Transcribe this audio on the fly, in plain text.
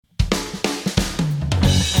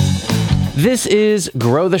This is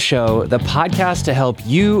Grow the Show, the podcast to help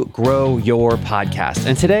you grow your podcast.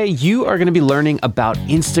 And today you are going to be learning about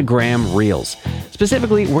Instagram Reels.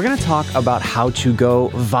 Specifically, we're going to talk about how to go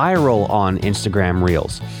viral on Instagram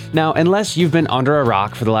Reels. Now, unless you've been under a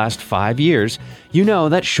rock for the last 5 years, you know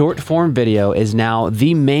that short form video is now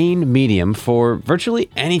the main medium for virtually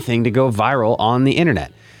anything to go viral on the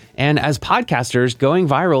internet. And as podcasters, going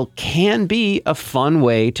viral can be a fun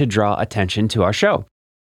way to draw attention to our show.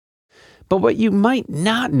 But what you might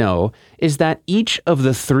not know is that each of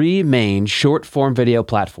the three main short-form video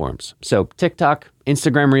platforms, so TikTok,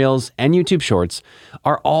 Instagram Reels, and YouTube Shorts,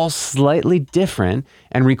 are all slightly different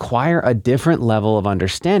and require a different level of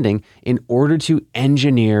understanding in order to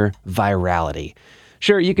engineer virality.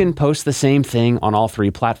 Sure, you can post the same thing on all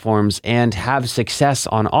three platforms and have success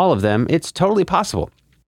on all of them. It's totally possible.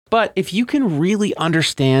 But if you can really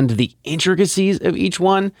understand the intricacies of each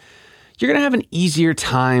one, you're going to have an easier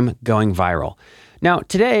time going viral. Now,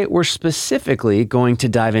 today, we're specifically going to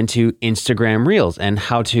dive into Instagram Reels and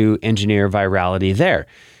how to engineer virality there.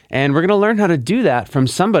 And we're going to learn how to do that from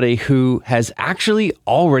somebody who has actually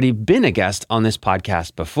already been a guest on this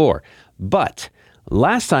podcast before. But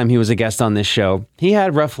last time he was a guest on this show, he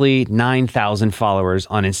had roughly 9,000 followers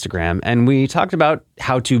on Instagram, and we talked about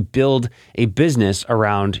how to build a business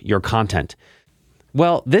around your content.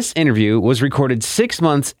 Well, this interview was recorded 6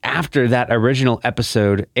 months after that original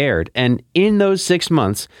episode aired. And in those 6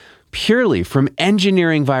 months, purely from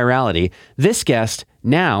engineering virality, this guest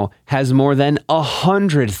now has more than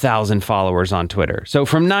 100,000 followers on Twitter. So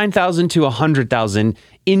from 9,000 to 100,000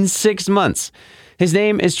 in 6 months. His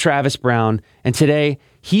name is Travis Brown, and today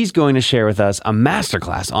he's going to share with us a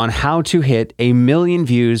masterclass on how to hit 1 million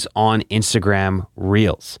views on Instagram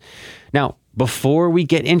Reels. Now, before we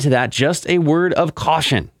get into that, just a word of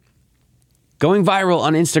caution. Going viral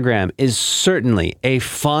on Instagram is certainly a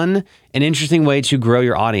fun and interesting way to grow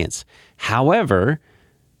your audience. However,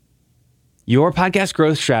 your podcast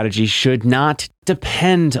growth strategy should not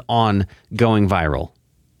depend on going viral.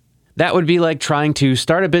 That would be like trying to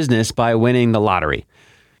start a business by winning the lottery.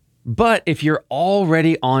 But if you're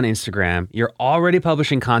already on Instagram, you're already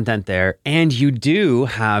publishing content there, and you do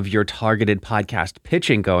have your targeted podcast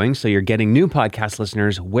pitching going, so you're getting new podcast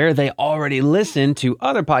listeners where they already listen to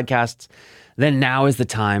other podcasts, then now is the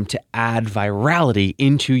time to add virality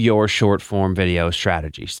into your short form video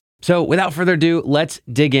strategies. So without further ado, let's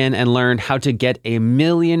dig in and learn how to get 1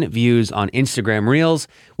 million views on Instagram Reels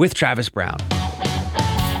with Travis Brown.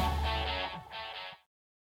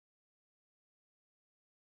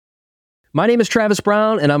 My name is Travis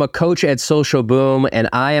Brown, and I'm a coach at Social Boom, and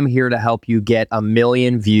I am here to help you get 1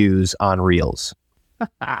 million views on Reels.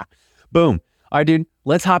 Boom. All right, dude,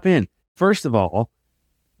 let's hop in. First of all,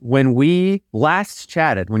 when we last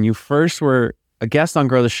chatted, when you first were a guest on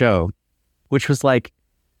Grow the Show, which was like,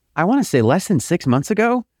 I want to say less than 6 months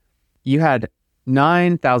ago, you had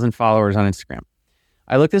 9,000 followers on Instagram.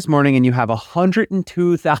 I looked this morning and you have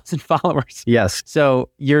 102,000 followers. Yes. So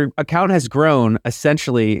your account has grown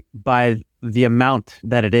essentially by the amount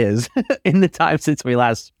that it is in the time since we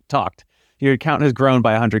last talked. Your account has grown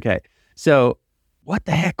by 100K. So what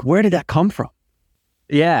the heck? Where did that come from?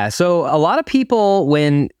 Yeah. So a lot of people,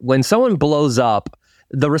 when someone blows up,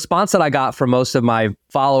 the response that I got from most of my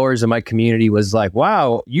followers and my community was like,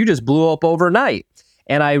 wow, you just blew up overnight.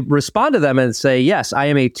 And I respond to them and say, yes, I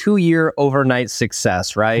am a 2-year overnight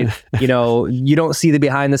success, right? You know, you don't see the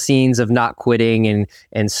behind the scenes of not quitting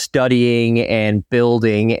and studying and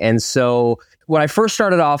building. And so when I first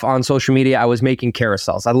started off on social media, I was making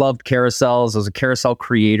carousels. I loved carousels. I was a carousel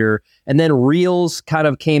creator. And then Reels kind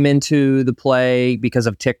of came into the play because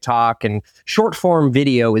of TikTok, and short form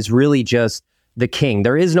video is really just the king.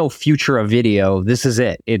 There is no future of video. This is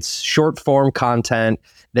it. It's short form content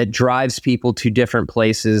that drives people to different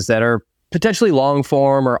places that are potentially long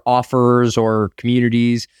form or offers or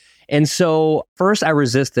communities. And so first I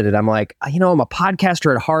resisted it. I'm like, I'm a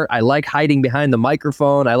podcaster at heart. I like hiding behind the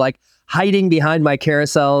microphone. I like hiding behind my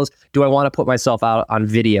carousels. Do I want to put myself out on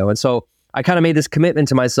video? And so I kind of made this commitment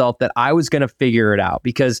to myself that I was going to figure it out,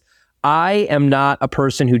 because I am not a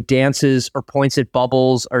person who dances or points at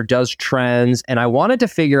bubbles or does trends. And I wanted to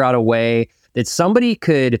figure out a way that somebody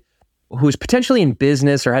who's potentially in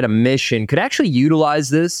business or had a mission could actually utilize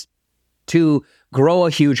this to grow a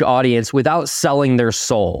huge audience without selling their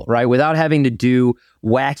soul, right? Without having to do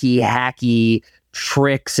wacky, hacky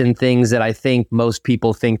tricks and things that I think most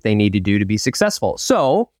people think they need to do to be successful.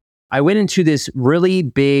 So I went into this really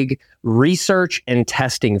big research and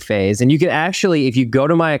testing phase. And you can actually, if you go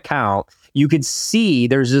to my account, you could see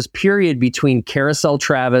there's this period between Carousel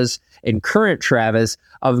Travis and current Travis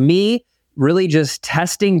of me really just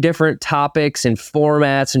testing different topics and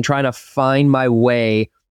formats and trying to find my way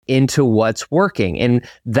into what's working. And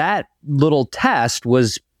that little test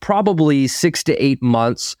was probably 6 to 8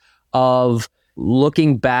 months of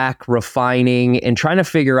looking back, refining, and trying to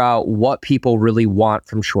figure out what people really want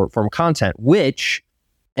from short form content, which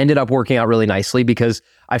ended up working out really nicely because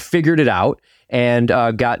I figured it out and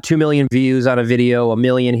got 2 million views on a video, 1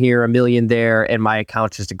 million here, 1 million there, and my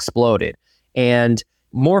account just exploded. And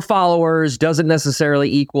more followers doesn't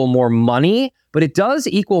necessarily equal more money, but it does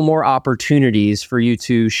equal more opportunities for you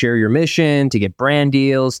to share your mission, to get brand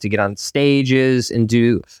deals, to get on stages, and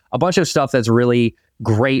do a bunch of stuff that's really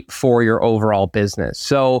great for your overall business.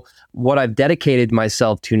 So what I've dedicated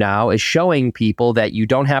myself to now is showing people that you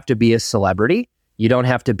don't have to be a celebrity. You don't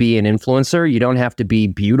have to be an influencer. You don't have to be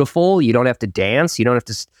beautiful. You don't have to dance. You don't have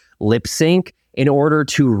to lip sync in order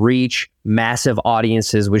to reach massive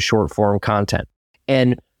audiences with short form content.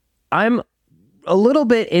 And I'm a little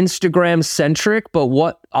bit Instagram centric, but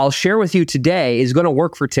what I'll share with you today is going to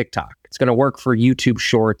work for TikTok. It's going to work for YouTube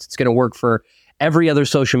Shorts. It's going to work for every other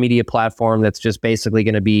social media platform that's just basically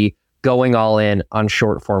going to be going all in on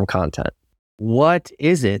short form content. What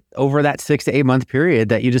is it over that 6 to 8 month period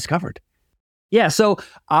that you discovered? Yeah, so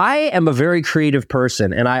I am a very creative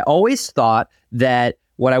person, and I always thought that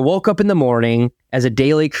when I woke up in the morning as a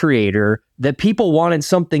daily creator, that people wanted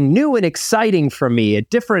something new and exciting from me, a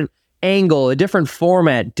different angle, a different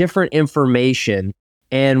format, different information.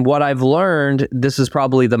 And what I've learned, this is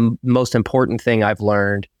probably the most important thing I've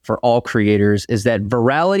learned for all creators, is that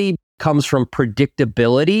virality comes from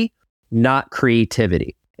predictability, not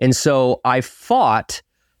creativity. And so I fought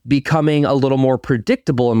becoming a little more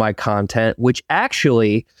predictable in my content, which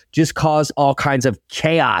actually just caused all kinds of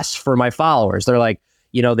chaos for my followers. They're like,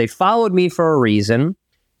 they followed me for a reason,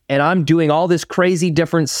 and I'm doing all this crazy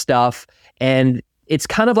different stuff. And it's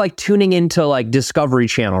kind of like tuning into like Discovery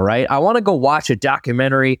Channel, right? I want to go watch a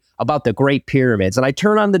documentary about the Great Pyramids, and I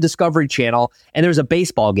turn on the Discovery Channel and there's a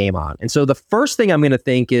baseball game on. And so the first thing I'm going to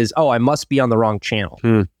think is, oh, I must be on the wrong channel.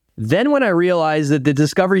 Then when I realize that the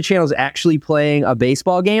Discovery Channel is actually playing a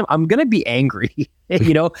baseball game, I'm going to be angry,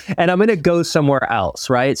 and I'm going to go somewhere else,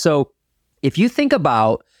 right? So if you think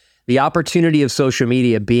about the opportunity of social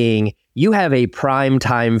media being you have a prime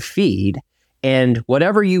time feed, and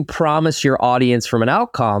whatever you promise your audience from an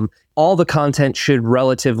outcome, all the content should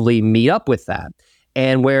relatively meet up with that.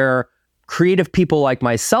 And where creative people like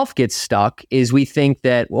myself get stuck is we think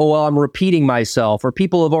that, well, I'm repeating myself, or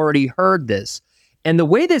people have already heard this. And the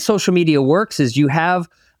way that social media works is you have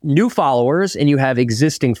new followers and you have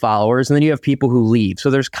existing followers, and then you have people who leave.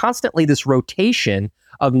 So there's constantly this rotation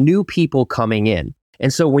of new people coming in.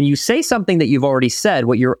 And so when you say something that you've already said,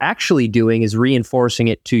 what you're actually doing is reinforcing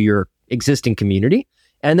it to your existing community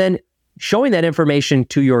and then showing that information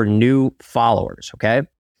to your new followers, okay?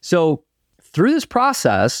 So through this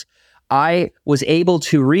process, I was able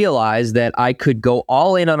to realize that I could go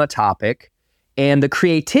all in on a topic, and the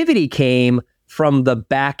creativity came from the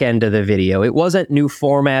back end of the video. It wasn't new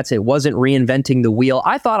formats. It wasn't reinventing the wheel.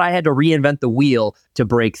 I thought I had to reinvent the wheel to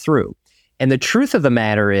break through. And the truth of the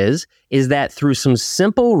matter is that through some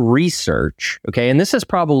simple research, okay, and this is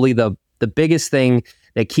probably the biggest thing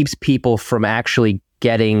that keeps people from actually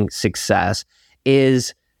getting success,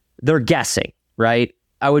 is they're guessing, right?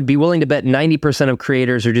 I would be willing to bet 90% of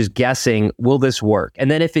creators are just guessing, will this work? And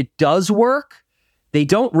then if it does work, they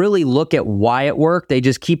don't really look at why it worked. They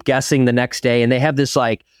just keep guessing the next day, and they have this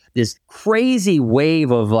crazy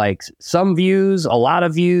wave of like some views, a lot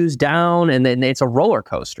of views, down, and then it's a roller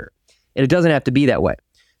coaster. And it doesn't have to be that way.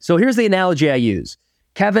 So here's the analogy I use.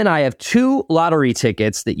 Kevin, I have 2 lottery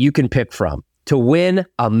tickets that you can pick from to win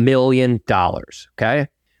 $1 million, okay?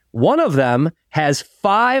 One of them has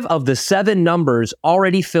 5 of the 7 numbers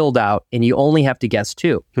already filled out, and you only have to guess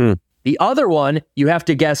 2. The other one, you have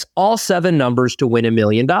to guess all 7 numbers to win $1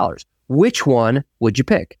 million. Which one would you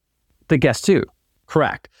pick? The guess 2.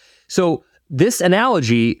 Correct. So this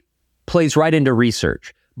analogy plays right into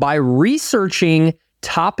research. By researching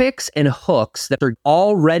topics and hooks that are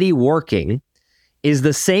already working is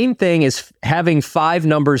the same thing as having 5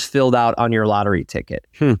 numbers filled out on your lottery ticket.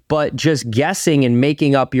 But just guessing and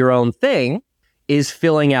making up your own thing is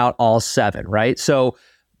filling out all 7, right? So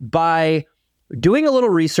by doing a little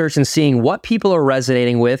research and seeing what people are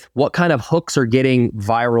resonating with, what kind of hooks are getting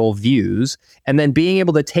viral views, and then being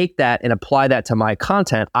able to take that and apply that to my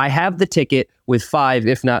content, I have the ticket with 5,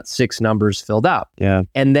 if not 6 numbers filled out. Yeah.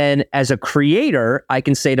 And then as a creator, I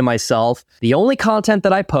can say to myself, the only content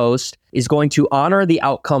that I post is going to honor the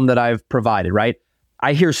outcome that I've provided, right?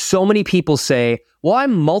 I hear so many people say, well,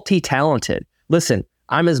 I'm multi-talented. Listen,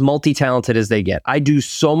 I'm as multi-talented as they get. I do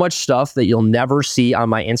so much stuff that you'll never see on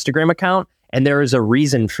my Instagram account. And there is a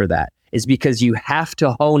reason for that. It's because you have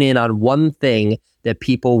to hone in on one thing that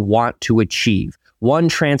people want to achieve, one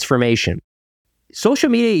transformation. Social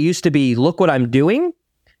media used to be, look what I'm doing.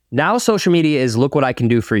 Now social media is, look what I can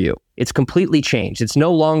do for you. It's completely changed. It's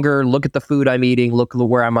no longer, look at the food I'm eating, look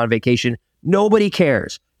where I'm on vacation. Nobody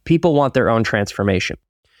cares. People want their own transformation.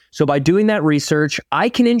 So by doing that research, I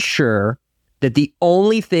can ensure that the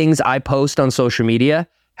only things I post on social media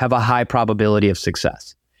have a high probability of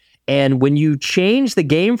success. And when you change the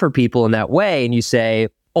game for people in that way and you say,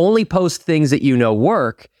 only post things that you know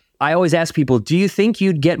work, I always ask people, do you think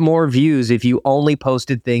you'd get more views if you only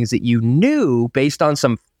posted things that you knew based on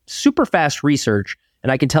some super fast research?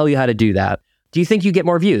 And I can tell you how to do that. Do you think you get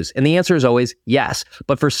more views? And the answer is always yes.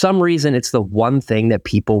 But for some reason, it's the one thing that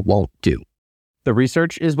people won't do. The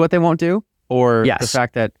research is what they won't do? Or yes. The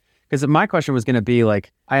fact that, because my question was going to be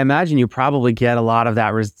like, I imagine you probably get a lot of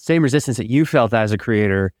that same resistance that you felt as a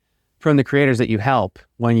creator from the creators that you help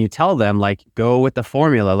when you tell them, like, go with the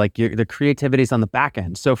formula, like the creativity is on the back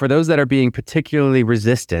end. So for those that are being particularly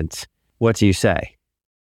resistant, what do you say?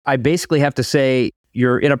 I basically have to say,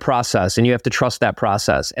 you're in a process and you have to trust that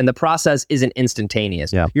process. And the process isn't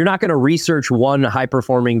instantaneous. Yeah. You're not going to research one high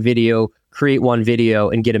performing video, create one video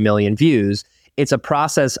and get 1 million views. It's a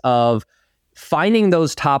process of finding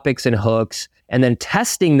those topics and hooks and then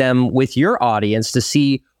testing them with your audience to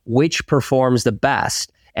see which performs the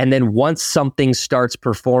best. And then once something starts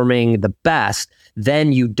performing the best,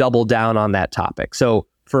 then you double down on that topic. So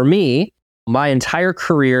for me, my entire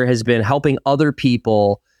career has been helping other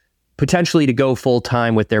people potentially to go full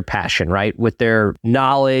time with their passion, right? With their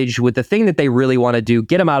knowledge, with the thing that they really want to do,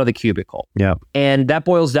 get them out of the cubicle. Yeah. And that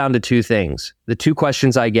boils down to two things. The two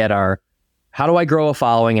questions I get are, how do I grow a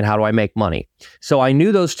following and how do I make money? So I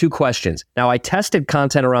knew those two questions. Now I tested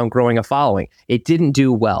content around growing a following. It didn't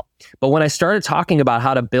do well. But when I started talking about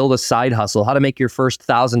how to build a side hustle, how to make your first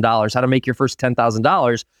 $1,000, how to make your first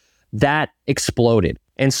 $10,000, that exploded.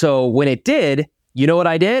 And so when it did, you know what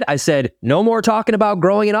I did? I said, no more talking about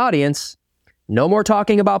growing an audience. No more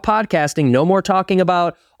talking about podcasting. No more talking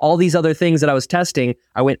about all these other things that I was testing.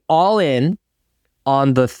 I went all in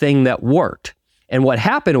on the thing that worked. And what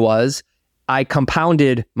happened was I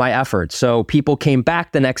compounded my efforts. So people came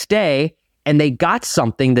back the next day and they got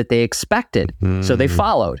something that they expected. So they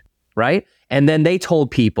followed, right? And then they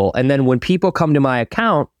told people. And then when people come to my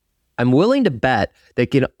account, I'm willing to bet they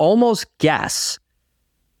can almost guess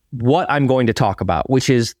what I'm going to talk about, which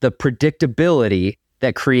is the predictability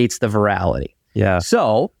that creates the virality. Yeah.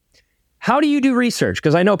 So how do you do research?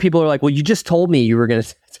 Because I know people are like, well, you just told me you were going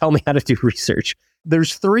to tell me how to do research.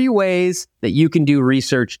 There's 3 ways that you can do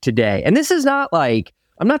research today. And this is not like,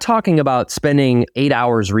 I'm not talking about spending 8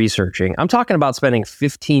 hours researching. I'm talking about spending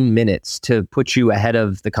 15 minutes to put you ahead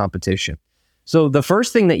of the competition. So the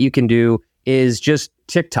first thing that you can do is just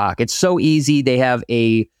TikTok. It's so easy. They have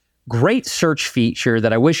a great search feature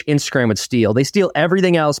that I wish Instagram would steal. They steal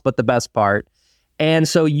everything else but the best part. And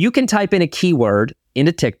so you can type in a keyword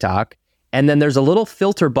into TikTok, and then there's a little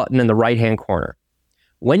filter button in the right-hand corner.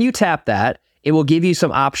 When you tap that, it will give you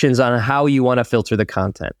some options on how you want to filter the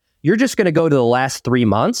content. You're just going to go to the last 3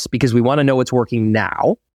 months because we want to know what's working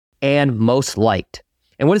now and most liked.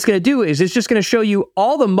 And what it's going to do is it's just going to show you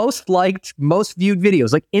all the most liked, most viewed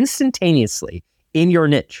videos, like instantaneously in your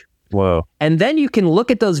niche. Whoa. And then you can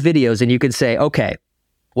look at those videos and you can say, okay,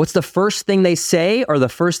 what's the first thing they say or the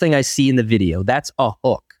first thing I see in the video? That's a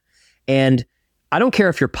hook. And I don't care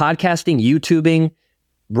if you're podcasting, YouTubing,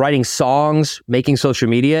 writing songs, making social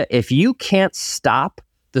media. If you can't stop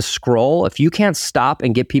the scroll, if you can't stop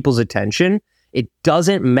and get people's attention, it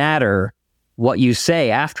doesn't matter what you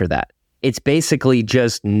say after that. It's basically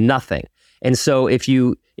just nothing. And so if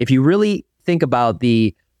you really think about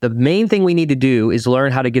the main thing we need to do is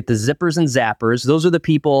learn how to get the zippers and zappers. Those are the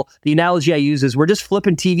people, the analogy I use is we're just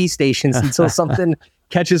flipping TV stations until something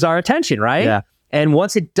catches our attention, right? Yeah. And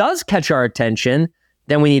once it does catch our attention,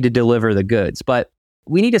 then we need to deliver the goods. But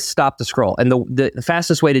we need to stop the scroll. And the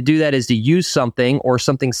fastest way to do that is to use something or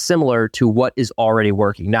something similar to what is already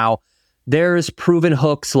working. Now, there's proven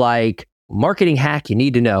hooks like marketing hack you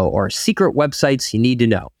need to know or secret websites you need to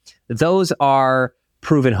know. Those are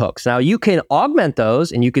proven hooks. Now, you can augment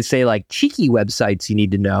those and you could say like cheeky websites you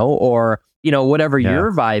need to know or, whatever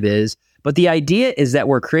your vibe is. But the idea is that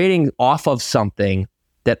we're creating off of something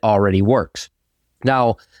that already works.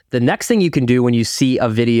 Now, the next thing you can do when you see a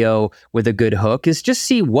video with a good hook is just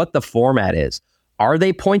see what the format is. Are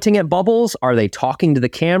they pointing at bubbles? Are they talking to the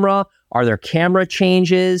camera? Are there camera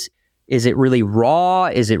changes? Is it really raw?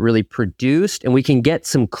 Is it really produced? And we can get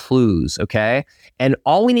some clues, okay? And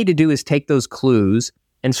all we need to do is take those clues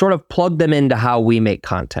and sort of plug them into how we make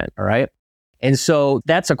content, all right? And so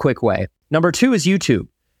that's a quick way. Number 2 is YouTube.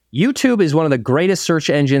 YouTube is one of the greatest search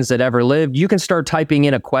engines that ever lived. You can start typing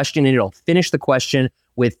in a question and it'll finish the question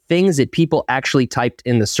with things that people actually typed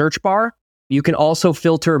in the search bar. You can also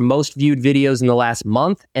filter most viewed videos in the last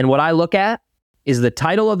month. And what I look at is the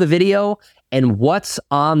title of the video and what's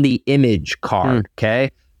on the image card,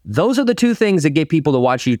 okay? Those are the 2 things that get people to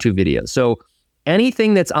watch YouTube videos. So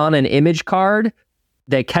anything that's on an image card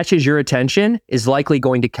that catches your attention is likely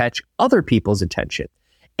going to catch other people's attention.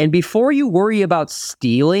 And before you worry about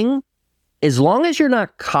stealing, as long as you're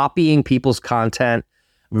not copying people's content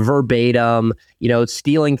verbatim,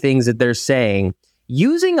 stealing things that they're saying,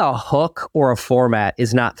 using a hook or a format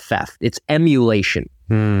is not theft. It's emulation.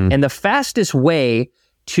 And the fastest way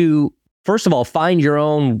to, first of all, find your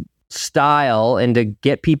own style and to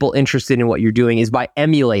get people interested in what you're doing is by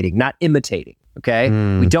emulating, not imitating. Okay.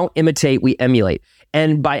 We don't imitate, we emulate.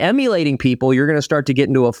 And by emulating people, you're going to start to get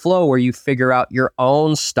into a flow where you figure out your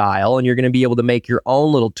own style and you're going to be able to make your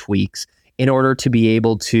own little tweaks in order to be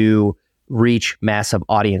able to reach massive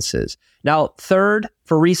audiences. Now, third,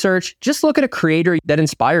 for research, just look at a creator that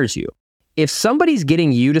inspires you. If somebody's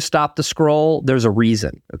getting you to stop the scroll, there's a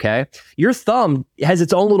reason, okay? Your thumb has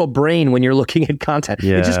its own little brain when you're looking at content.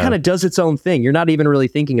 It just kind of does its own thing. You're not even really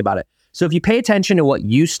thinking about it. So if you pay attention to what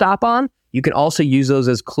you stop on, you can also use those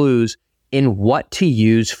as clues in what to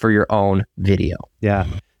use for your own video. Yeah.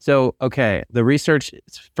 So, okay, the research,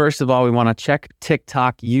 first of all, we want to check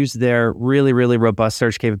TikTok, use their really, really robust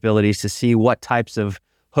search capabilities to see what types of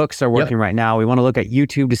hooks are working right now. We want to look at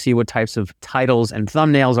YouTube to see what types of titles and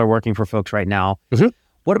thumbnails are working for folks right now.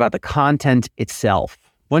 What about the content itself?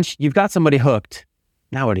 Once you've got somebody hooked,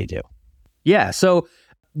 now what do you do? Yeah, so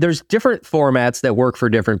there's different formats that work for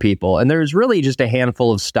different people. And there's really just a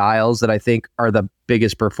handful of styles that I think are the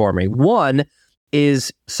biggest performing. One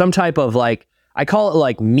is some type of I call it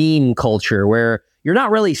like meme culture, where you're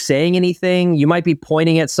not really saying anything. You might be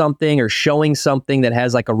pointing at something or showing something that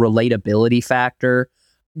has like a relatability factor.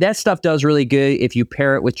 That stuff does really good if you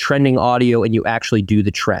pair it with trending audio and you actually do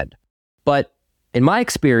the trend. But in my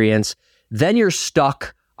experience, then you're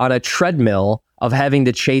stuck on a treadmill of having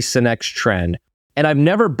to chase the next trend. And I've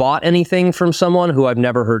never bought anything from someone who I've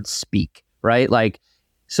never heard speak, right?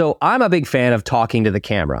 So I'm a big fan of talking to the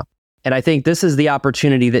camera. And I think this is the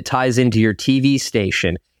opportunity that ties into your TV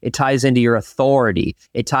station. It ties into your authority.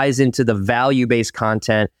 It ties into the value-based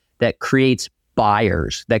content that creates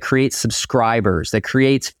buyers, that creates subscribers, that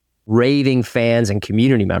creates raving fans and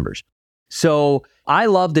community members. So I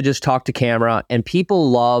love to just talk to camera, and people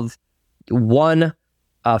love one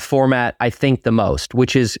format I think the most,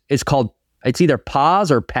 which is it's either PAS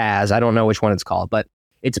or PAS. I don't know which one it's called, but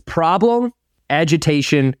it's problem,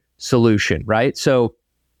 agitation, solution, right? So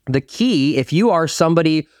the key, if you are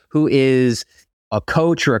somebody who is a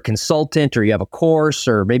coach or a consultant, or you have a course,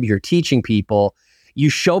 or maybe you're teaching people, you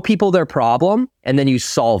show people their problem and then you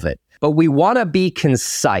solve it. But we want to be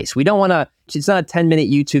concise. We don't want to, it's not a 10-minute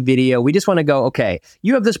YouTube video. We just want to go, okay,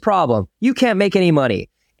 you have this problem. You can't make any money.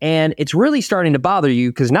 And it's really starting to bother you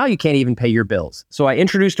because now you can't even pay your bills. So I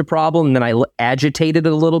introduced a problem and then I agitated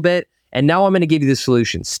it a little bit. And now I'm going to give you the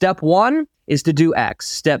solution. Step 1 is to do X.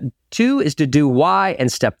 Step 2 is to do Y.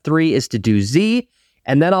 And step 3 is to do Z.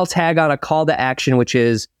 And then I'll tag on a call to action, which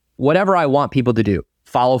is whatever I want people to do.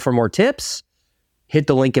 Follow for more tips. Hit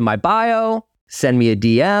the link in my bio. Send me a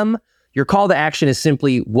DM. Your call to action is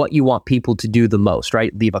simply what you want people to do the most,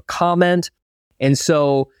 right? Leave a comment. And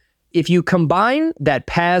so if you combine that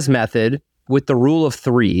PAS method with the rule of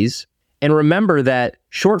threes, and remember that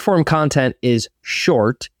short form content is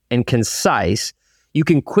short and concise, you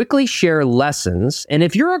can quickly share lessons. And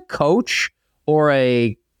if you're a coach or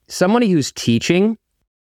somebody who's teaching,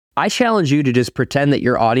 I challenge you to just pretend that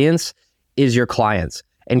your audience is your clients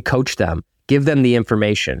and coach them, give them the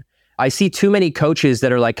information. I see too many coaches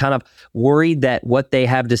that are kind of worried that what they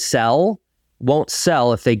have to sell won't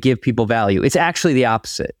sell if they give people value. It's actually the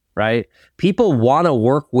opposite, right? People want to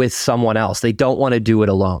work with someone else. They don't want to do it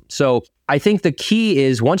alone. So I think the key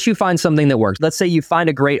is once you find something that works, let's say you find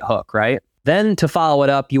a great hook, right? Then to follow it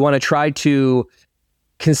up, you want to try to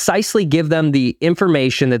concisely give them the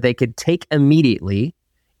information that they could take immediately,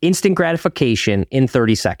 instant gratification in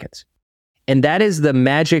 30 seconds. And that is the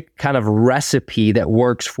magic kind of recipe that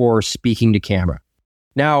works for speaking to camera.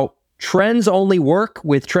 Now, trends only work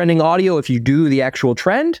with trending audio if you do the actual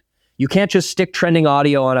trend. You can't just stick trending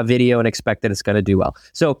audio on a video and expect that it's going to do well.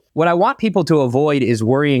 So what I want people to avoid is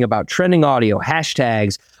worrying about trending audio,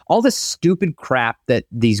 hashtags, all this stupid crap that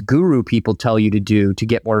these guru people tell you to do to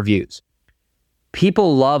get more views.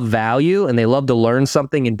 People love value and they love to learn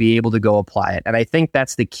something and be able to go apply it. And I think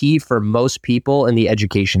that's the key for most people in the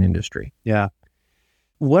education industry. Yeah.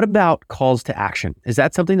 What about calls to action? Is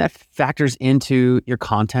that something that factors into your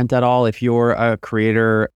content at all? If you're a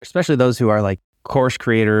creator, especially those who are like course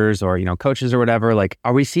creators or, coaches or whatever, like,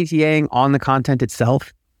 are we CTAing on the content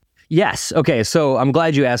itself? Yes. Okay. So I'm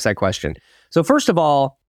glad you asked that question. So first of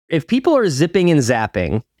all, if people are zipping and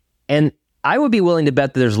zapping, and I would be willing to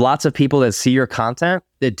bet that there's lots of people that see your content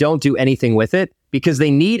that don't do anything with it because they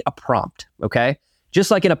need a prompt. Okay. Just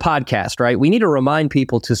like in a podcast, right? We need to remind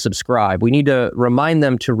people to subscribe. We need to remind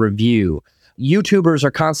them to review. YouTubers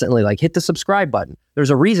are constantly like, hit the subscribe button. There's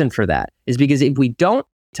a reason for that, is because if we don't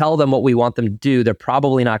tell them what we want them to do, they're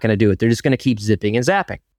probably not going to do it. They're just going to keep zipping and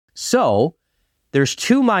zapping. So there's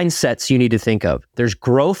two mindsets you need to think of. There's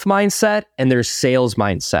growth mindset and there's sales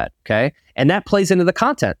mindset, okay? And that plays into the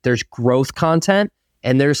content. There's growth content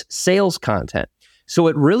and there's sales content. So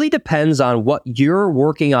it really depends on what you're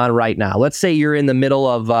working on right now. Let's say you're in the middle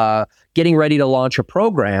of getting ready to launch a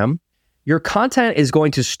program. Your content is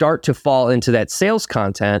going to start to fall into that sales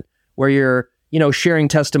content where you're, sharing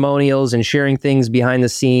testimonials and sharing things behind the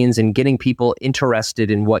scenes and getting people interested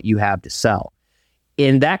in what you have to sell.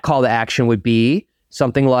 And that call to action would be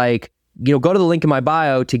something like, go to the link in my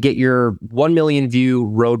bio to get your 1 million view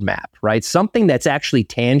roadmap, right? Something that's actually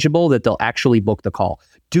tangible that they'll actually book the call.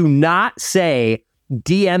 Do not say,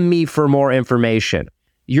 DM me for more information.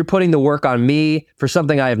 You're putting the work on me for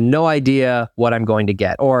something I have no idea what I'm going to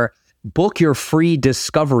get. Or book your free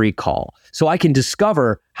discovery call so I can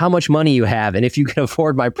discover how much money you have and if you can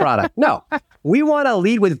afford my product. No, we want to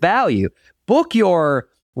lead with value. Book your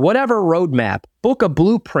whatever roadmap, book a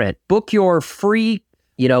blueprint, book your free,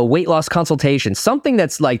 weight loss consultation, something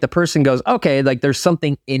that's like the person goes, okay, like there's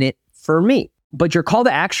something in it for me. But your call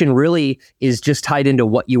to action really is just tied into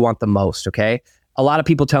what you want the most, okay? A lot of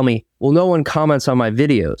people tell me, well, no one comments on my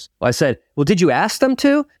videos. Well, I said, well, did you ask them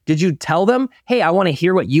to? Did you tell them, hey, I want to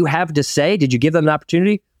hear what you have to say? Did you give them an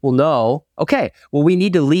opportunity? Well, no. Okay. Well, we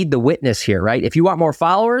need to lead the witness here, right? If you want more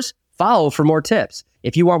followers, follow for more tips.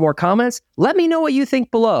 If you want more comments, let me know what you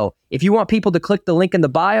think below. If you want people to click the link in the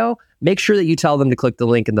bio, make sure that you tell them to click the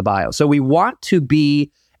link in the bio. So we want to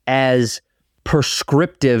be as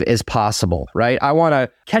prescriptive as possible, right? I want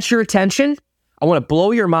to catch your attention. I want to blow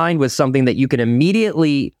your mind with something that you can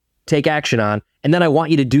immediately take action on. And then I want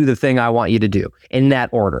you to do the thing I want you to do in that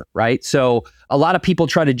order, right? So a lot of people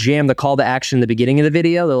try to jam the call to action in the beginning of the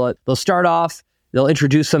video. They'll start off, they'll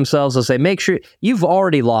introduce themselves. They'll say, make sure you've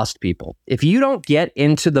already lost people. If you don't get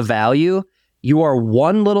into the value, you are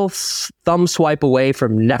one little thumb swipe away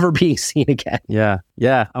from never being seen again. Yeah.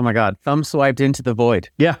 Yeah. Oh my God. Thumb swiped into the void.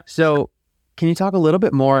 Yeah. So can you talk a little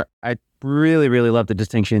bit more? I really, really love the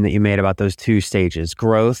distinction that you made about those two stages,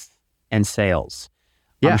 growth and sales.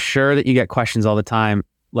 Yeah. I'm sure that you get questions all the time.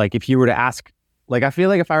 Like if you were to ask, I feel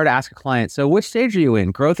like if I were to ask a client, so which stage are you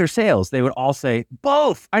in, growth or sales? They would all say,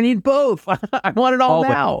 both. I need both. I want it all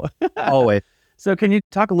now. Always. So can you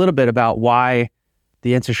talk a little bit about why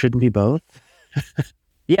the answer shouldn't be both?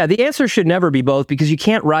 Yeah, the answer should never be both because you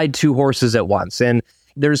can't ride two horses at once. And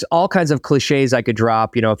there's all kinds of cliches I could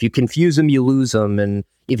drop. If you confuse them, you lose them. And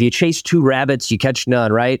if you chase two rabbits, you catch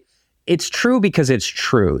none, right? It's true because it's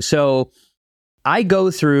true. So I go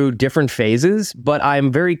through different phases, but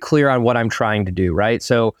I'm very clear on what I'm trying to do, right?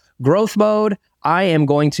 So growth mode, I am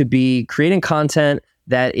going to be creating content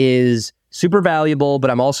that is super valuable, but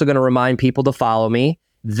I'm also going to remind people to follow me.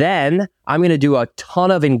 Then I'm going to do a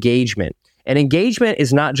ton of engagement. And engagement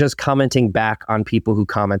is not just commenting back on people who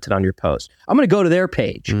commented on your post. I'm going to go to their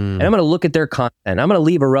page and I'm going to look at their content. I'm going to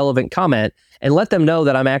leave a relevant comment and let them know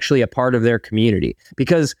that I'm actually a part of their community.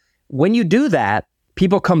 Because when you do that,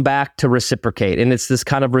 people come back to reciprocate. And it's this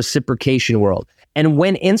kind of reciprocation world. And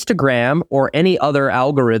when Instagram or any other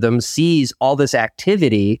algorithm sees all this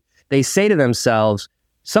activity, they say to themselves,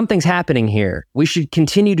 something's happening here. We should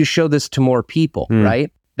continue to show this to more people,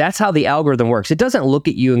 right? That's how the algorithm works. It doesn't look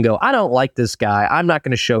at you and go, I don't like this guy. I'm not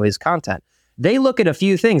going to show his content. They look at a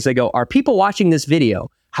few things. They go, are people watching this video?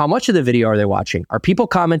 How much of the video are they watching? Are people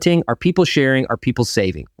commenting? Are people sharing? Are people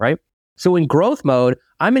saving, right? So in growth mode,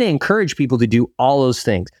 I'm going to encourage people to do all those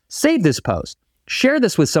things. Save this post. Share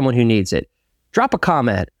this with someone who needs it. Drop a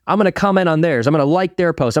comment. I'm going to comment on theirs. I'm going to like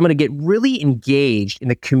their post. I'm going to get really engaged in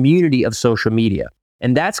the community of social media.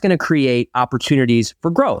 And that's going to create opportunities for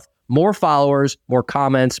growth. More followers, more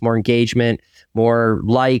comments, more engagement, more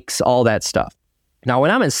likes, all that stuff. Now,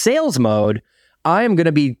 when I'm in sales mode, I am going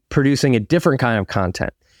to be producing a different kind of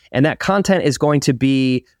content. And that content is going to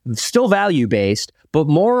be still value-based, but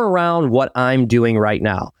more around what I'm doing right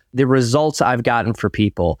now. The results I've gotten for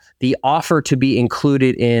people, the offer to be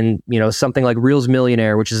included in, something like Reels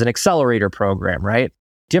Millionaire, which is an accelerator program, right?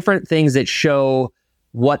 Different things that show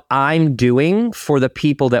what I'm doing for the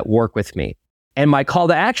people that work with me. And my call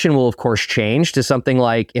to action will, of course, change to something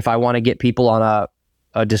like if I want to get people on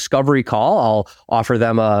a discovery call, I'll offer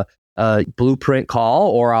them a blueprint call,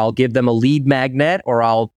 or I'll give them a lead magnet, or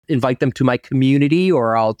I'll invite them to my community,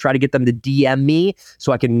 or I'll try to get them to DM me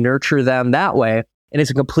so I can nurture them that way. And it's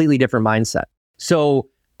a completely different mindset. So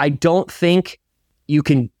I don't think you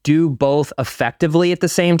can do both effectively at the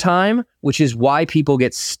same time, which is why people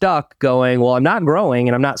get stuck going, well, I'm not growing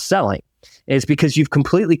and I'm not selling. And it's because you've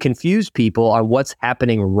completely confused people on what's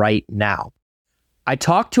happening right now. I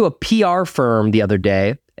talked to a PR firm the other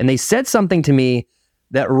day, and they said something to me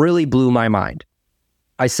that really blew my mind.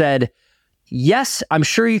 I said, yes, I'm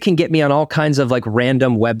sure you can get me on all kinds of like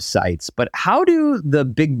random websites, but how do the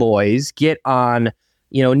big boys get on,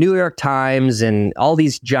 New York Times and all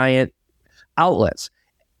these giant outlets,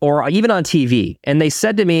 or even on TV? And they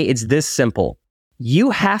said to me, it's this simple. You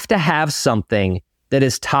have to have something that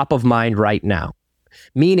is top of mind right now.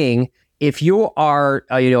 Meaning, if you are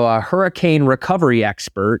a hurricane recovery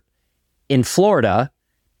expert in Florida,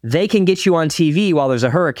 they can get you on TV while there's a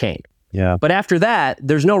hurricane. Yeah. But after that,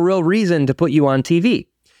 there's no real reason to put you on TV.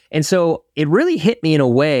 And so it really hit me in a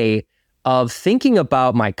way of thinking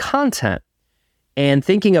about my content and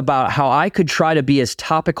thinking about how I could try to be as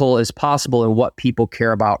topical as possible in what people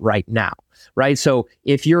care about right now, right? So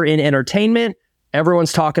if you're in entertainment,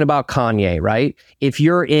 everyone's talking about Kanye, right? If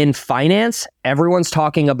you're in finance, everyone's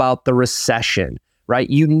talking about the recession, right?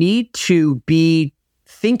 You need to be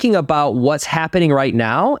thinking about what's happening right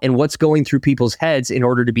now and what's going through people's heads in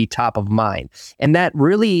order to be top of mind. And that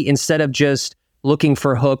really, instead of just looking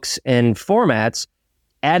for hooks and formats,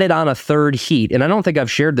 added on a third heat. And I don't think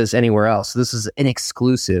I've shared this anywhere else. This is an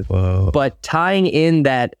exclusive. Whoa. But tying in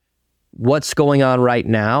that what's going on right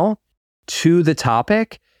now to the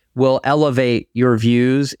topic will elevate your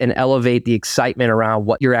views and elevate the excitement around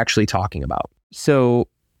what you're actually talking about. So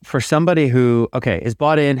for somebody who, is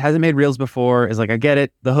bought in, hasn't made Reels before, is like, I get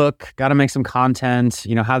it, the hook, got to make some content,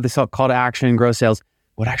 have this call to action, grow sales.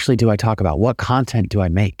 What actually do I talk about? What content do I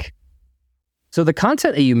make? So the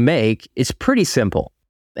content that you make is pretty simple.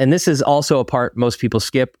 And this is also a part most people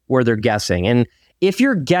skip, where they're guessing. And if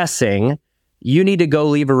you're guessing, you need to go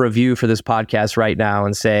leave a review for this podcast right now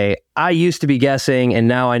and say, I used to be guessing and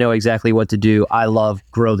now I know exactly what to do. I love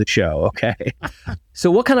Grow the Show. Okay. So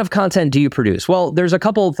what kind of content do you produce? Well, there's a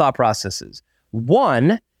couple of thought processes.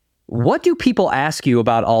 One, what do people ask you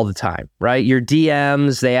about all the time, right? Your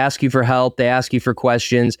DMs, they ask you for help. They ask you for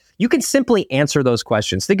questions. You can simply answer those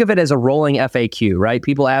questions. Think of it as a rolling FAQ, right?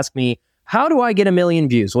 People ask me, how do I get 1 million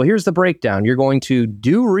views? Well, here's the breakdown. You're going to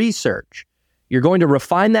do research. You're going to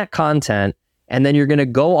refine that content. And then you're going to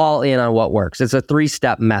go all in on what works. It's a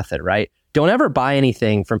 3-step method, right? Don't ever buy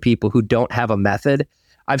anything from people who don't have a method.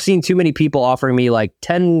 I've seen too many people offering me like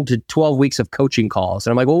 10 to 12 weeks of coaching calls.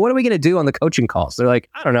 And I'm like, well, what are we going to do on the coaching calls? They're like,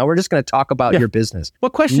 I don't know. We're just going to talk about your business.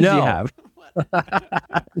 What questions do you have?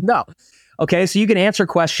 No. Okay, so you can answer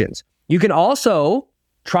questions. You can also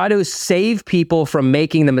try to save people from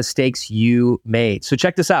making the mistakes you made. So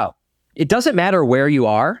check this out. It doesn't matter where you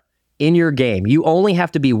are in your game. You only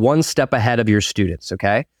have to be one step ahead of your students,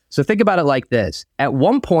 okay? So think about it like this. At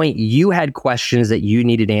one point, you had questions that you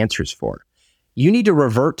needed answers for. You need to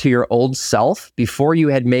revert to your old self before you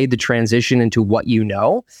had made the transition into what you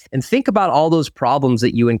know, and think about all those problems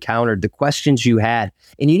that you encountered, the questions you had,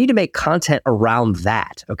 and you need to make content around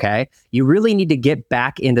that, okay? You really need to get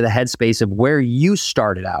back into the headspace of where you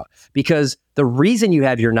started out, because the reason you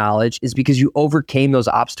have your knowledge is because you overcame those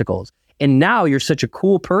obstacles. And now you're such a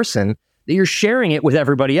cool person that you're sharing it with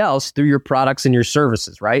everybody else through your products and your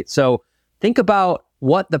services, right? So think about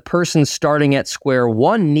what the person starting at square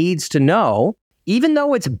one needs to know. Even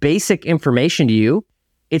though it's basic information to you,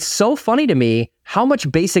 it's so funny to me how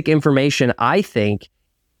much basic information I think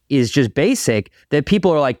is just basic that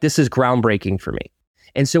people are like, this is groundbreaking for me.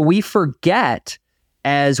 And so we forget,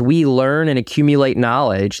 as we learn and accumulate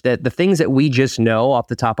knowledge, that the things that we just know off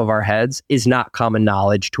the top of our heads is not common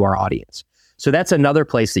knowledge to our audience. So that's another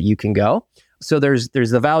place that you can go. So there's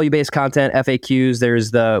the value-based content, FAQs, there's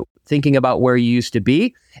the thinking about where you used to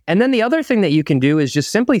be. And then the other thing that you can do is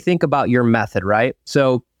just simply think about your method, right?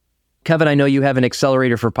 So Kevin, I know you have an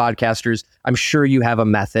accelerator for podcasters. I'm sure you have a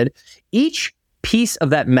method. Each piece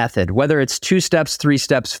of that method, whether it's 2 steps, 3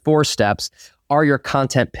 steps, 4 steps, are your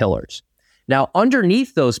content pillars. Now,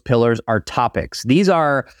 underneath those pillars are topics. These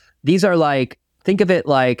are like, think of it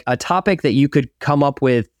like a topic that you could come up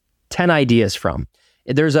with 10 ideas from.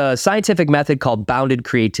 There's a scientific method called bounded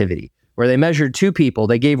creativity, where they measured two people.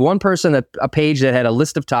 They gave one person a page that had a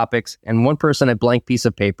list of topics and one person a blank piece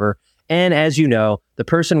of paper. And as you know, the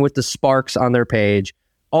person with the sparks on their page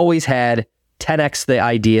always had 10x the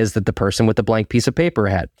ideas that the person with the blank piece of paper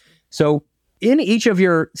had. So in each of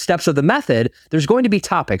your steps of the method, there's going to be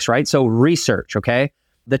topics, right? So research, okay?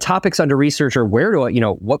 The topics under research are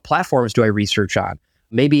what platforms do I research on?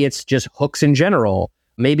 Maybe it's just hooks in general.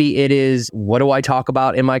 Maybe it is, what do I talk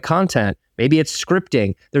about in my content? Maybe it's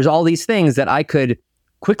scripting. There's all these things that I could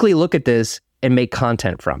quickly look at this and make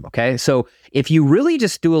content from, okay? So if you really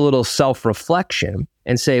just do a little self-reflection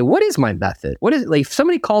and say, what is my method? Like if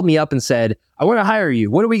somebody called me up and said, I want to hire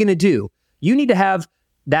you, what are we going to do? You need to have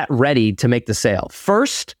that ready to make the sale.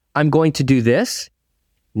 First, I'm going to do this.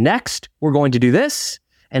 Next, we're going to do this.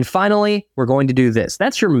 And finally, we're going to do this.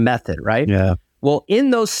 That's your method, right? Yeah. Well,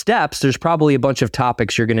 in those steps, there's probably a bunch of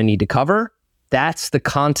topics you're going to need to cover. That's the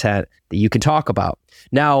content that you can talk about.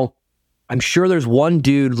 Now, I'm sure there's one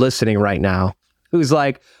dude listening right now who's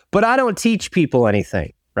like, but I don't teach people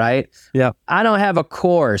anything, right? Yeah. I don't have a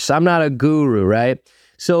course. I'm not a guru, right?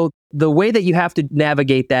 So the way that you have to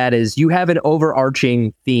navigate that is you have an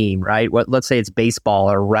overarching theme, right? Let's say it's baseball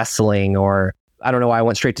or wrestling or I don't know why I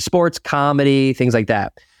went straight to sports, comedy, things like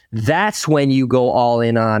that. That's when you go all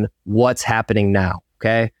in on what's happening now,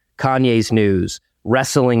 okay? Kanye's news,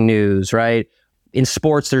 wrestling news, right? In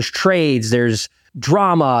sports, there's trades, there's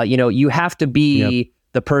drama. You have to be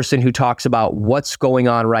the person who talks about what's going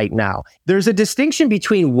on right now. There's a distinction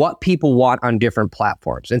between what people want on different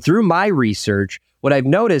platforms. And through my research, what I've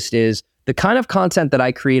noticed is the kind of content that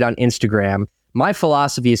I create on Instagram, my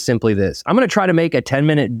philosophy is simply this. I'm going to try to make a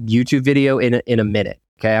 10-minute YouTube video in a minute,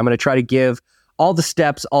 okay? I'm going to try to give all the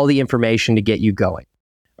steps, all the information to get you going,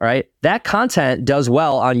 all right? That content does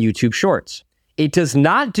well on YouTube Shorts. It does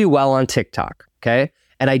not do well on TikTok, okay?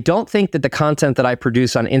 And I don't think that the content that I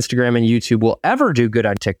produce on Instagram and YouTube will ever do good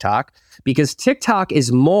on TikTok because TikTok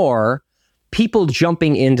is more people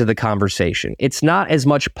jumping into the conversation. It's not as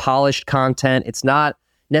much polished content. It's not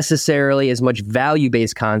necessarily as much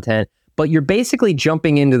value-based content, but you're basically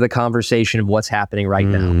jumping into the conversation of what's happening right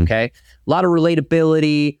now, okay? A lot of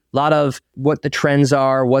relatability, a lot of what the trends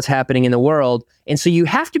are, what's happening in the world. And so you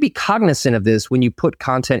have to be cognizant of this when you put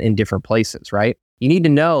content in different places, right? You need to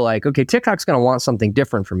know like, okay, TikTok's going to want something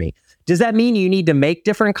different from me. Does that mean you need to make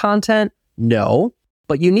different content? No,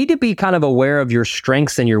 but you need to be kind of aware of your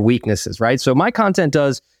strengths and your weaknesses, right? So my content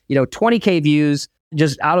does, 20K views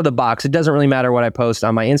just out of the box. It doesn't really matter what I post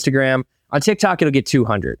on my Instagram. On TikTok, it'll get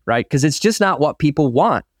 200, right? Because it's just not what people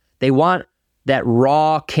want. They want that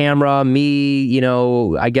raw camera, me,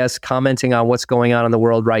 I guess commenting on what's going on in the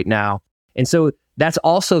world right now. And so that's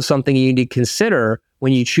also something you need to consider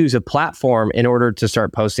when you choose a platform in order to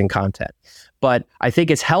start posting content. But I think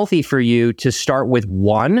it's healthy for you to start with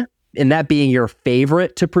one, and that being your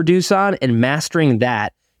favorite to produce on and mastering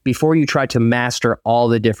that before you try to master all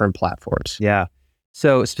the different platforms. Yeah.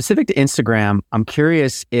 So specific to Instagram, I'm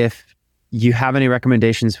curious if you have any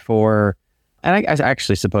recommendations for, and I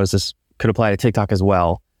actually suppose this could apply to TikTok as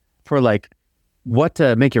well, for like what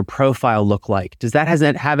to make your profile look like. Does that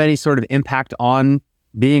have any sort of impact on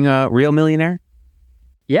being a real millionaire?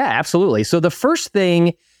 Yeah, absolutely. So the first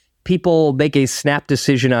thing people make a snap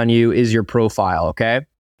decision on you is your profile, okay?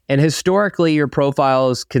 And historically, your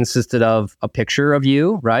profiles consisted of a picture of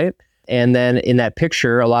you, right? And then in that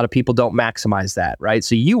picture, a lot of people don't maximize that, right?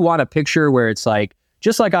 So you want a picture where it's like,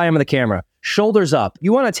 just like I am in the camera, shoulders up.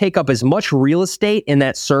 You want to take up as much real estate in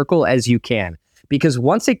that circle as you can, because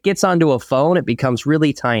once it gets onto a phone, it becomes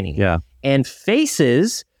really tiny. Yeah. And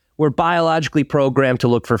faces, we're biologically programmed to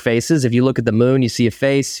look for faces. If you look at the moon, you see a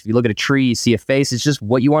face. If you look at a tree, you see a face. It's just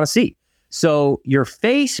what you want to see. So your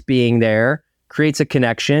face being there creates a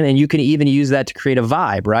connection, and you can even use that to create a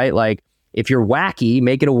vibe, right? Like if you're wacky,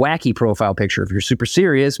 make it a wacky profile picture. If you're super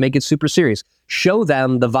serious, make it super serious. Show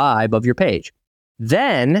them the vibe of your page.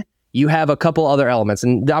 Then you have a couple other elements,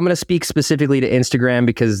 and I'm going to speak specifically to Instagram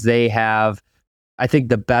because they have, I think,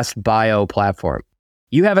 the best bio platform.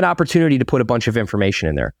 You have an opportunity to put a bunch of information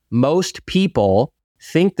in there. Most people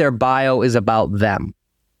think their bio is about them,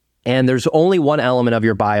 and there's only one element of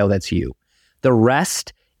your bio that's you. The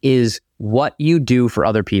rest is what you do for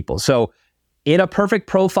other people. So in a perfect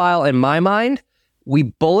profile, in my mind, we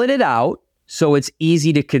bullet it out so it's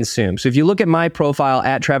easy to consume. So if you look at my profile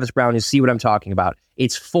at Travis Brown, you see what I'm talking about.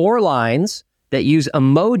 It's 4 lines that use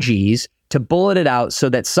emojis to bullet it out so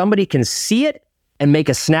that somebody can see it and make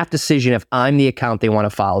a snap decision if I'm the account they want to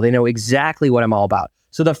follow. They know exactly what I'm all about.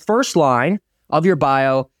 So the first line of your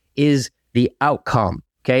bio is the outcome.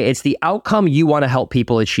 Okay. It's the outcome you want to help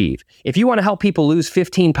people achieve. If you want to help people lose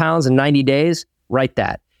 15 pounds in 90 days, write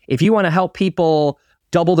that. If you want to help people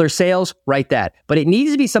double their sales, write that. But it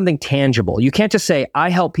needs to be something tangible. You can't just say,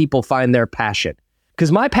 I help people find their passion.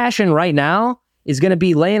 Because my passion right now is going to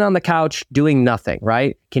be laying on the couch doing nothing,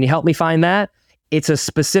 right? Can you help me find that? It's a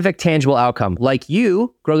specific tangible outcome. Like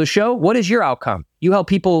you, Grow the Show, what is your outcome? You help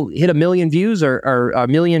people hit 1 million views or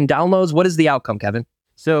 1 million downloads. What is the outcome, Kevin?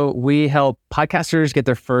 So we help podcasters get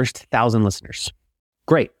their first 1,000 listeners.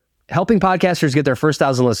 Great. Helping podcasters get their first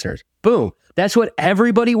 1,000 listeners. Boom. That's what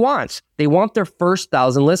everybody wants. They want their first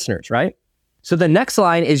 1,000 listeners, right? So the next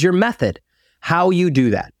line is your method, how you do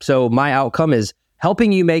that. So my outcome is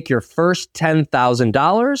helping you make your first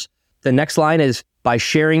 $10,000. The next line is by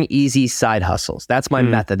sharing easy side hustles. That's my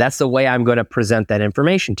method. That's the way I'm going to present that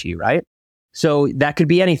information to you, right? So that could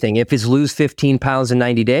be anything. If it's lose 15 pounds in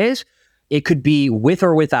 90 days, it could be with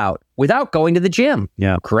or without going to the gym.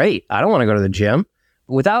 Yeah. Great. I don't want to go to the gym.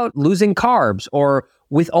 Without losing carbs or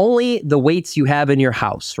with only the weights you have in your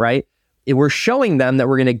house, right? We're showing them that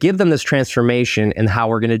we're going to give them this transformation and how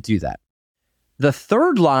we're going to do that. The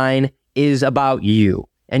third line is about you.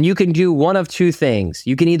 And you can do one of two things.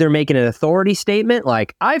 You can either make it an authority statement,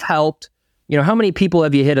 like I've helped, how many people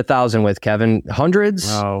have you hit 1,000 with, Kevin? Hundreds?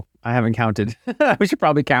 Oh, I haven't counted. We should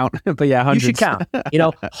probably count, but yeah, hundreds. You should count.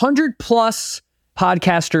 100 plus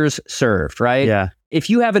podcasters served, right? Yeah. If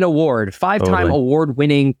you have an award, 5-time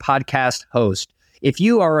award-winning podcast host, if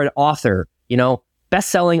you are an author,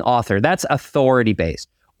 best-selling author, that's authority-based.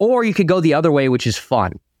 Or you could go the other way, which is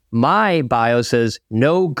fun. My bio says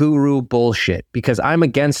no guru bullshit because I'm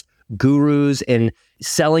against gurus and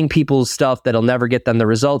selling people's stuff that'll never get them the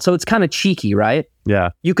result. So it's kind of cheeky, right? Yeah.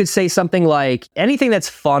 You could say something like anything that's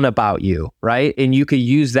fun about you, right? And you could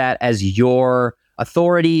use that as your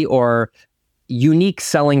authority or unique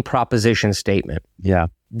selling proposition statement. Yeah.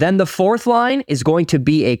 Then the fourth line is going to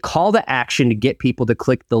be a call to action to get people to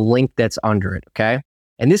click the link that's under it, okay?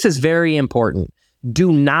 And this is very important.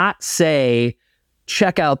 Do not say,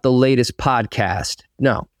 check out the latest podcast.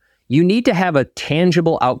 No, you need to have a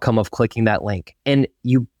tangible outcome of clicking that link. And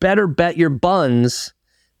you better bet your buns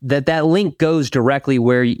that link goes directly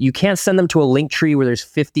where you can't send them to a link tree where there's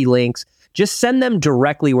 50 links. Just send them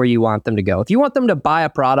directly where you want them to go. If you want them to buy a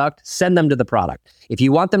product, send them to the product. If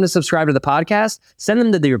you want them to subscribe to the podcast, send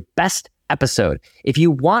them to your best episode. If you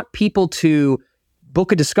want people to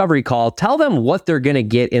book a discovery call, tell them what they're going to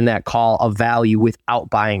get in that call of value without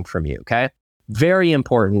buying from you, okay? Very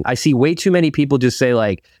important. I see way too many people just say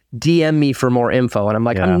like, DM me for more info. And I'm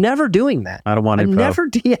like, I'm never doing that. I don't want info. I'm never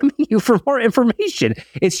DMing you for more information.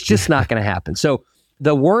 It's just not going to happen. So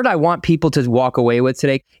the word I want people to walk away with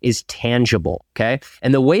today is tangible, okay?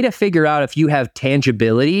 And the way to figure out if you have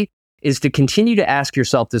tangibility is to continue to ask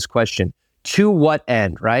yourself this question, to what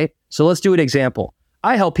end, right? So let's do an example.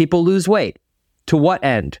 I help people lose weight. To what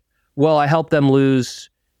end? Well, I help them lose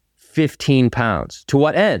 15 pounds. To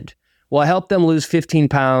what end? Well, I help them lose 15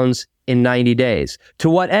 pounds in 90 days. To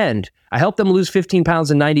what end? I help them lose 15 pounds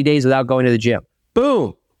in 90 days without going to the gym.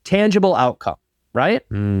 Boom, tangible outcome, right?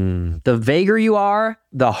 The vaguer you are,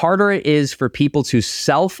 the harder it is for people to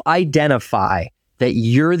self-identify that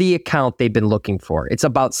you're the account they've been looking for. It's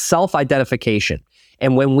about self-identification.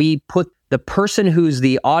 And when we put the person who's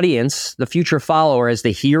the audience, the future follower, as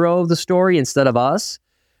the hero of the story instead of us,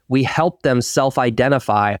 we help them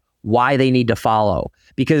self-identify why they need to follow.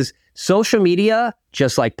 Because social media,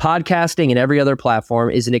 just like podcasting and every other platform,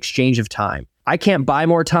 is an exchange of time. I can't buy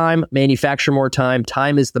more time, manufacture more time.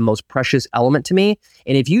 Time is the most precious element to me.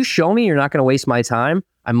 And if you show me you're not going to waste my time,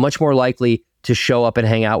 I'm much more likely to show up and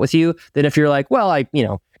hang out with you than if you're like, well, I,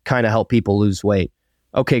 kind of help people lose weight.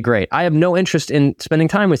 Okay, great. I have no interest in spending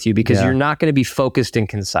time with you because you're not going to be focused and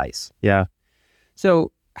concise. Yeah.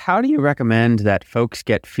 So how do you recommend that folks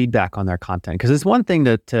get feedback on their content? Because it's one thing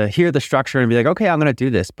to hear the structure and be like, okay, I'm going to do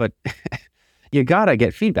this, but you got to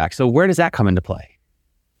get feedback. So where does that come into play?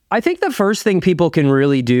 I think the first thing people can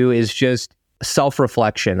really do is just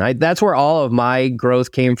self-reflection. That's where all of my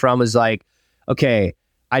growth came from, is like, okay,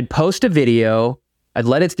 I'd post a video, I'd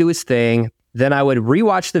let it do its thing, then I would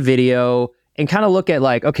rewatch the video and kind of look at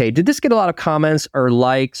like, okay, did this get a lot of comments or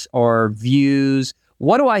likes or views?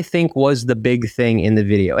 What do I think was the big thing in the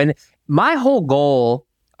video? And my whole goal,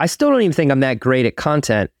 I still don't even think I'm that great at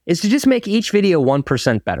content, is to just make each video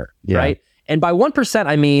 1% better, right? And by 1%,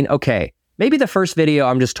 I mean, okay, maybe the first video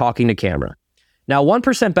I'm just talking to camera. Now,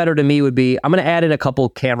 1% better to me would be, I'm going to add in a couple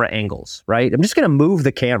camera angles, right? I'm just going to move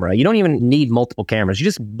the camera. You don't even need multiple cameras. You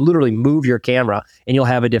just literally move your camera and you'll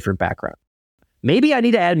have a different background. Maybe I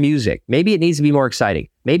need to add music. Maybe it needs to be more exciting.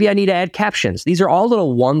 Maybe I need to add captions. These are all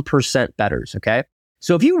little 1% betters, okay?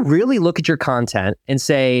 So if you really look at your content and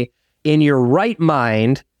say, in your right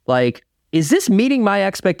mind, like, is this meeting my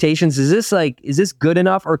expectations? Is this good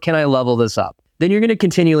enough, or can I level this up? Then you're going to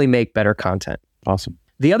continually make better content. Awesome.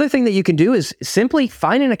 The other thing that you can do is simply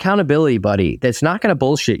find an accountability buddy that's not going to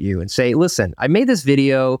bullshit you and say, listen, I made this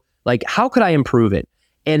video, like, how could I improve it?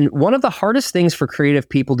 And one of the hardest things for creative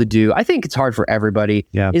people to do, I think it's hard for everybody,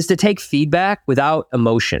 is to take feedback without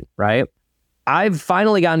emotion, right? I've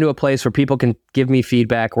finally gotten to a place where people can give me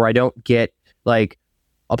feedback where I don't get like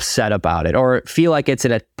upset about it or feel like it's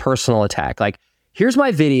a personal attack. Like, here's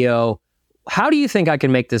my video. How do you think I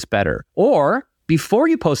can make this better? Or before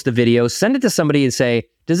you post the video, send it to somebody and say,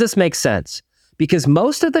 does this make sense? Because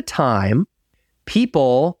most of the time,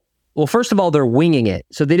 people, well, first of all, they're winging it.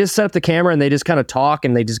 So they just set up the camera and they just kind of talk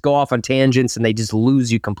and they just go off on tangents and they just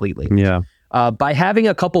lose you completely. Yeah. By having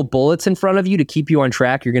a couple bullets in front of you to keep you on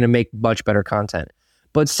track, you're going to make much better content.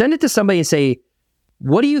 But send it to somebody and say,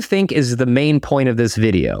 what do you think is the main point of this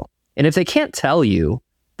video? And if they can't tell you,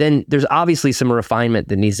 then there's obviously some refinement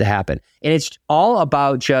that needs to happen. And it's all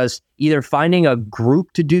about just either finding a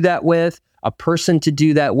group to do that with, a person to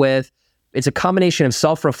do that with. It's a combination of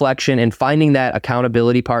self-reflection and finding that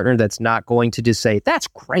accountability partner that's not going to just say, that's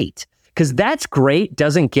great. Because that's great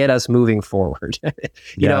doesn't get us moving forward.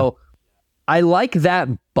 You know, I like that,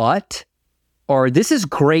 but, or this is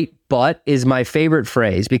great, but is my favorite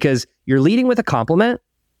phrase, because you're leading with a compliment,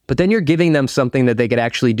 but then you're giving them something that they could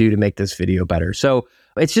actually do to make this video better. So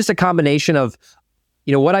it's just a combination of,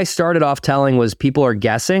 you know, what I started off telling was people are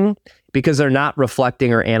guessing because they're not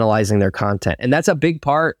reflecting or analyzing their content. And that's a big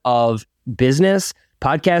part of business,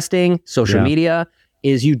 podcasting, social media,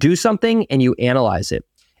 is you do something and you analyze it.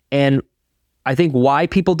 And I think why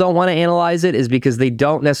people don't want to analyze it is because they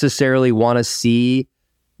don't necessarily want to see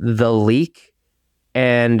the leak,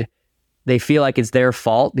 and they feel like it's their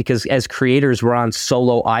fault because as creators, we're on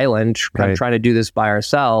solo island kind of trying to do this by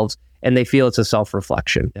ourselves, and they feel it's a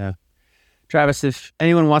self-reflection. Yeah. Travis, if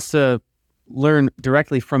anyone wants to learn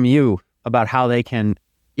directly from you about how they can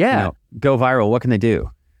go viral, what can they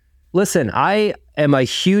do? Listen, I am a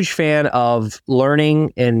huge fan of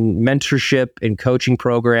learning and mentorship and coaching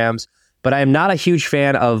programs, but I am not a huge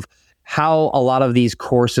fan of how a lot of these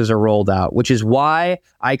courses are rolled out, which is why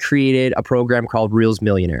I created a program called Reels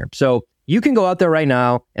Millionaire. So you can go out there right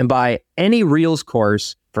now and buy any Reels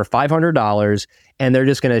course for $500, and they're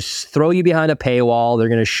just going to throw you behind a paywall. They're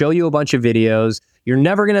going to show you a bunch of videos. You're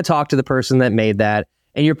never going to talk to the person that made that,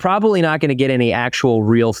 and you're probably not going to get any actual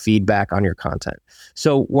real feedback on your content.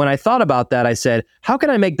 So when I thought about that, I said, how can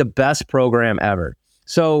I make the best program ever?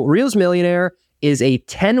 So Reels Millionaire is a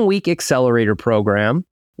 10-week accelerator program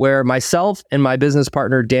where myself and my business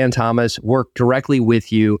partner, Dan Thomas, work directly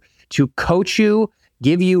with you to coach you,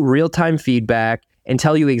 give you real-time feedback, and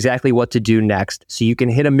tell you exactly what to do next so you can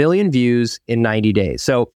hit 1 million views in 90 days.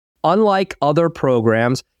 So unlike other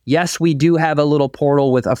programs, yes, we do have a little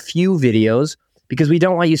portal with a few videos because we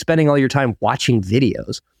don't want you spending all your time watching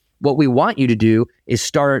videos. What we want you to do is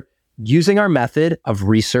start using our method of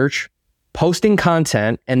research, posting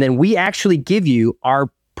content, and then we actually give you our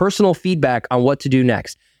personal feedback on what to do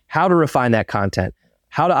next, how to refine that content,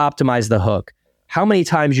 how to optimize the hook, how many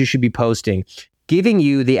times you should be posting, giving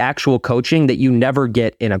you the actual coaching that you never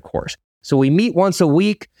get in a course. So we meet once a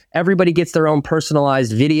week. Everybody gets their own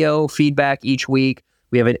personalized video feedback each week.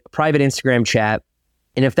 We have a private Instagram chat.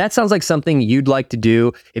 And if that sounds like something you'd like to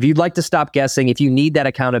do, if you'd like to stop guessing, if you need that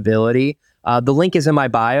accountability, the link is in my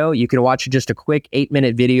bio. You can watch just a quick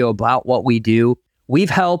 8-minute video about what we do. We've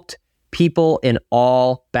helped people in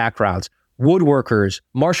all backgrounds, woodworkers,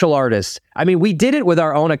 martial artists. I mean, we did it with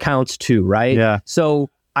our own accounts too, right? Yeah. So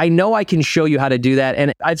I know I can show you how to do that.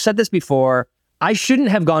 And I've said this before, I shouldn't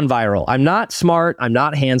have gone viral. I'm not smart. I'm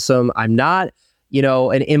not handsome. I'm not,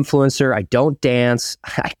 an influencer. I don't dance.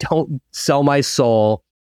 I don't sell my soul.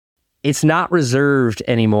 It's not reserved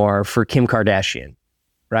anymore for Kim Kardashian,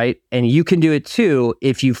 right? And you can do it too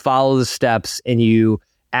if you follow the steps and you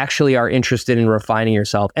actually are interested in refining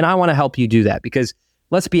yourself. And I want to help you do that because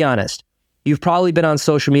let's be honest, you've probably been on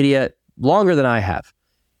social media longer than I have.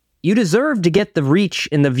 You deserve to get the reach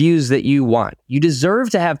and the views that you want. You deserve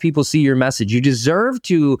to have people see your message. You deserve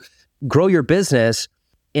to grow your business.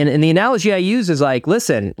 And the analogy I use is like,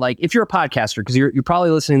 listen, like if you're a podcaster, because you're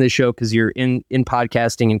probably listening to this show because you're in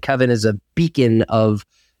podcasting, and Kevin is a beacon of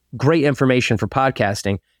great information for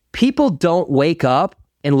podcasting. People don't wake up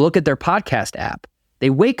and look at their podcast app. They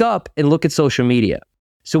wake up and look at social media.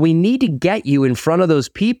 So we need to get you in front of those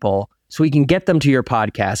people so we can get them to your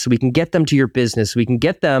podcast, so we can get them to your business, so we can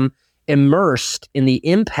get them immersed in the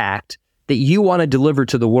impact that you want to deliver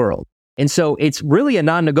to the world. And so it's really a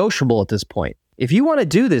non-negotiable at this point. If you want to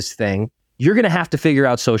do this thing, you're going to have to figure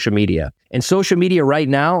out social media. And social media right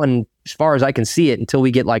now, and as far as I can see it, until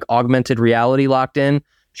we get like augmented reality locked in,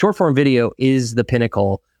 short form video is the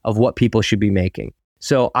pinnacle of what people should be making.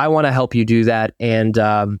 So I want to help you do that. And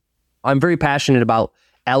I'm very passionate about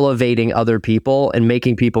elevating other people and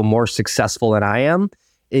making people more successful than I am.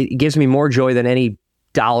 It gives me more joy than any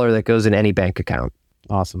dollar that goes in any bank account.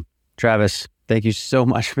 Awesome. Travis, thank you so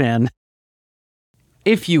much, man.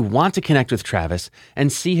 If you want to connect with Travis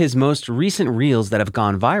and see his most recent reels that have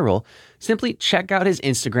gone viral, simply check out his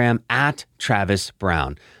Instagram at Travis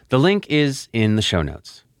Brown. The link is in the show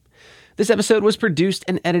notes. This episode was produced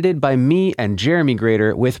and edited by me and Jeremy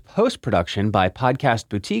Grader with post-production by Podcast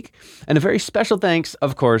Boutique. And a very special thanks,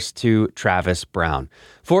 of course, to Travis Brown.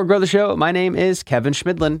 For Grow the Show, my name is Kevin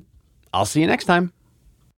Schmidlin. I'll see you next time.